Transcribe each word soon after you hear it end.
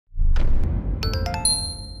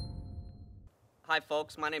Hi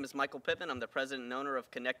folks, my name is Michael Pittman. I'm the president and owner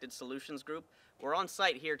of Connected Solutions Group. We're on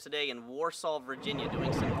site here today in Warsaw, Virginia,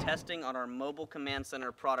 doing some testing on our mobile command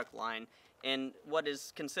center product line in what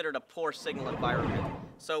is considered a poor signal environment.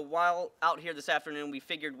 So while out here this afternoon, we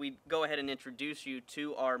figured we'd go ahead and introduce you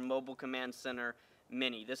to our mobile command center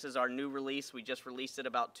Mini. This is our new release. We just released it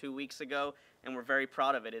about 2 weeks ago, and we're very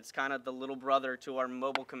proud of it. It's kind of the little brother to our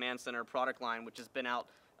mobile command center product line, which has been out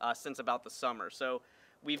since about the summer. So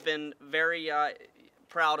we've been very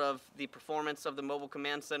proud of the performance of the mobile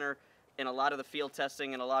command center in a lot of the field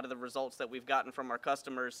testing and a lot of the results that we've gotten from our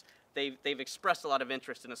customers. They've expressed a lot of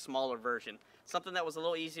interest in a smaller version, something that was a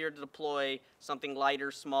little easier to deploy, something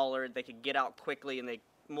lighter, smaller. They could get out quickly, and they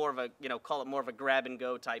more of a, call it more of a grab and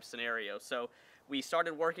go type scenario. So we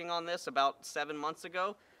started working on this about 7 months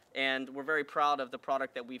ago, and we're very proud of the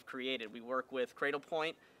product that we've created. We work with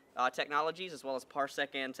Cradlepoint technologies as well as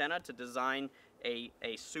Parsec antenna to design a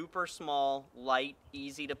super small, light,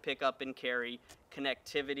 easy to pick up and carry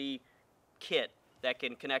connectivity kit that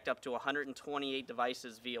can connect up to 128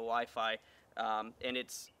 devices via Wi-Fi, and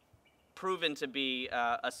it's proven to be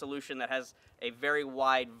a solution that has a very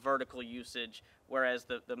wide vertical usage, whereas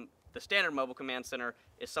the standard mobile command center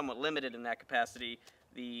is somewhat limited in that capacity.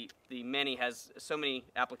 The Mini has so many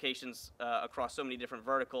applications across so many different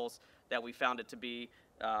verticals that we found it to be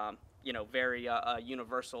very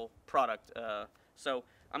universal product. So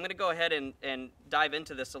I'm going to go ahead and dive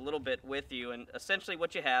into this a little bit with you, and essentially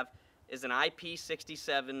what you have is an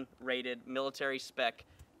IP67 rated military spec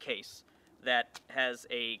case that has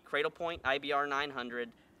a Cradlepoint IBR 900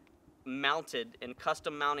 mounted in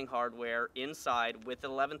custom mounting hardware inside with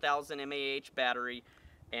 11,000 mAh battery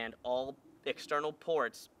and all external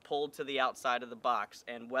ports pulled to the outside of the box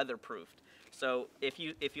and weatherproofed. So if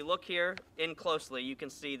you look here in closely, you can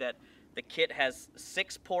see that the kit has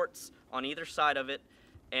 6 ports on either side of it,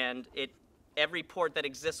 and every port that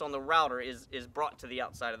exists on the router is brought to the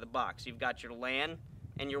outside of the box. You've got your LAN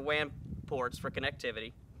and your WAN ports for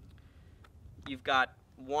connectivity. You've got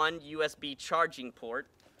one USB charging port.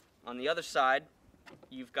 On the other side,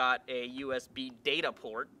 you've got a USB data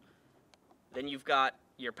port. Then you've got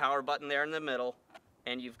your power button there in the middle,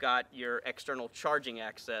 and you've got your external charging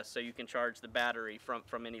access so you can charge the battery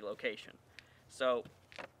from any location. So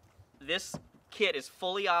this kit is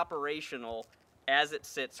fully operational as it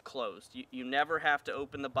sits closed. You never have to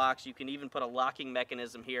open the box. You can even put a locking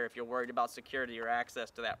mechanism here if you're worried about security or access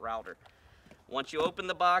to that router. Once you open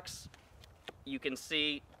the box, you can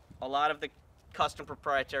see a lot of the custom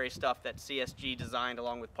proprietary stuff that CSG designed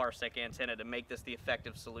along with Parsec antenna to make this the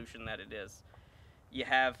effective solution that it is. You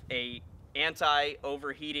have a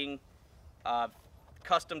anti-overheating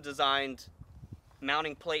custom designed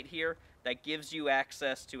mounting plate here that gives you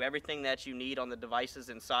access to everything that you need on the devices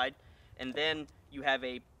inside, and then you have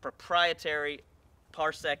a proprietary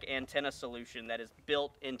Parsec antenna solution that is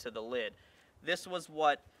built into the lid. This was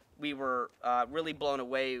what we were really blown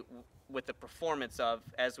away with the performance of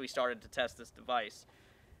as we started to test this device.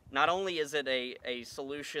 Not only is it a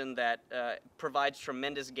solution that provides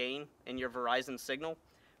tremendous gain in your Verizon signal,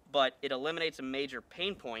 but it eliminates a major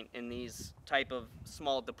pain point in these type of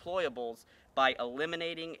small deployables by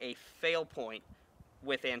eliminating a fail point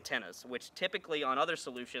with antennas, which typically on other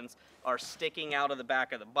solutions are sticking out of the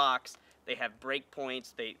back of the box. They have break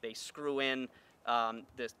points, they screw in,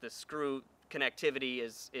 the screw connectivity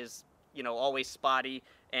is always spotty,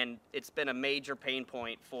 and it's been a major pain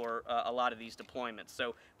point for a lot of these deployments.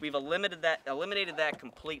 So we've eliminated that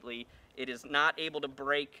completely. It is not able to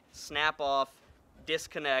break, snap off,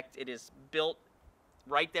 disconnect. It is built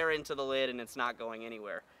right there into the lid, and it's not going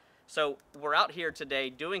anywhere. So we're out here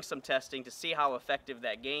today doing some testing to see how effective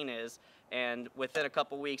that gain is, and within a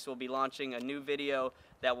couple weeks we'll be launching a new video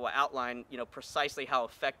that will outline precisely how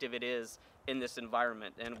effective it is in this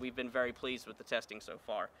environment, and we've been very pleased with the testing so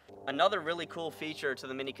far. Another really cool feature to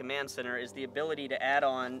the Mini Command Center is the ability to add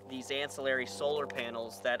on these ancillary solar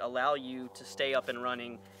panels that allow you to stay up and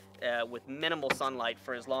running with minimal sunlight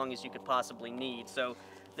for as long as you could possibly need. So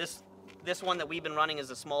this one that we've been running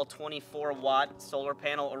is a small 24-watt solar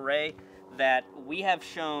panel array that we have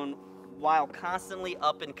shown, while constantly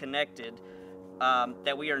up and connected,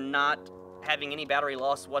 that we are not having any battery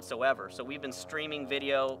loss whatsoever. So we've been streaming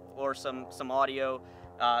video or some audio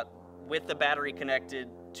with the battery connected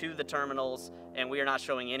to the terminals, and we are not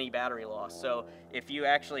showing any battery loss. So if you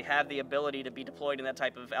actually have the ability to be deployed in that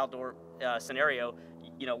type of outdoor scenario,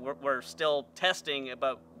 we're still testing,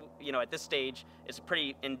 but at this stage it's a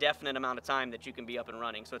pretty indefinite amount of time that you can be up and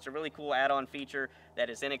running. So it's a really cool add-on feature that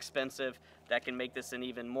is inexpensive, that can make this an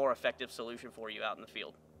even more effective solution for you out in the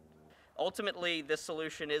field. Ultimately, this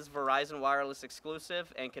solution is Verizon Wireless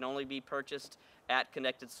exclusive and can only be purchased at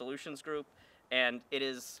Connected Solutions Group, and it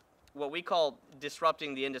is what we call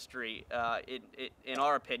disrupting the industry, in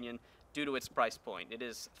our opinion, due to its price point. It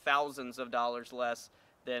is thousands of dollars less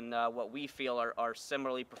than what we feel are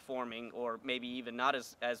similarly performing, or maybe even not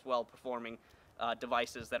as well performing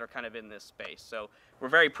devices that are kind of in this space. So we're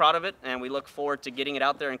very proud of it, and we look forward to getting it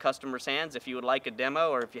out there in customers' hands. If you would like a demo,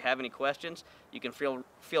 or if you have any questions, you can feel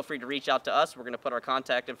free to reach out to us. We're going to put our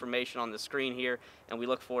contact information on the screen here, and we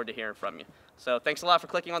look forward to hearing from you. So thanks a lot for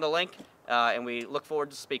clicking on the link, and we look forward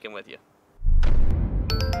to speaking with you.